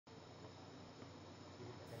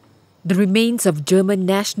The remains of German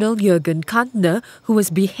national Jurgen Kantner, who was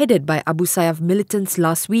beheaded by Abu Sayyaf militants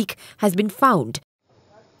last week, has been found.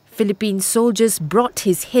 Philippine soldiers brought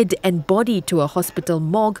his head and body to a hospital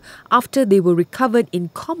morgue after they were recovered in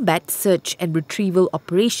combat search and retrieval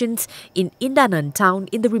operations in Indanan town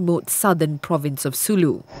in the remote southern province of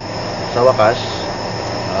Sulu. Sa wakas,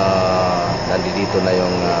 nandito na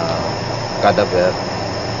yung cadaver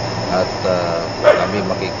at kami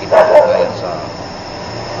makikita ngayon sa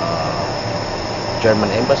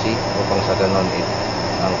German Embassy upang sa ganon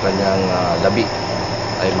ang kanyang labi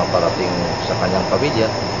ay maparating sa kanyang pamilya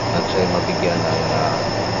at siya mabigyan ng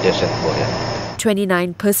decent buhay.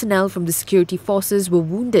 29 personnel from the security forces were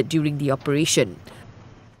wounded during the operation.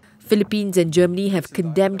 Philippines and Germany have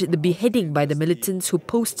condemned the beheading by the militants who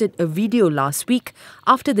posted a video last week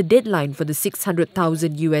after the deadline for the $600,000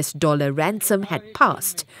 ransom had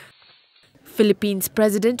passed. Philippines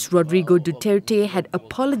President Rodrigo Duterte had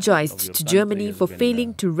apologized to Germany for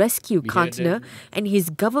failing to rescue Kantner, and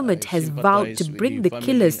his government has vowed to bring the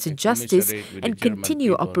killers to justice and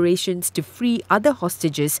continue operations to free other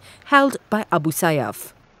hostages held by Abu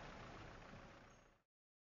Sayyaf.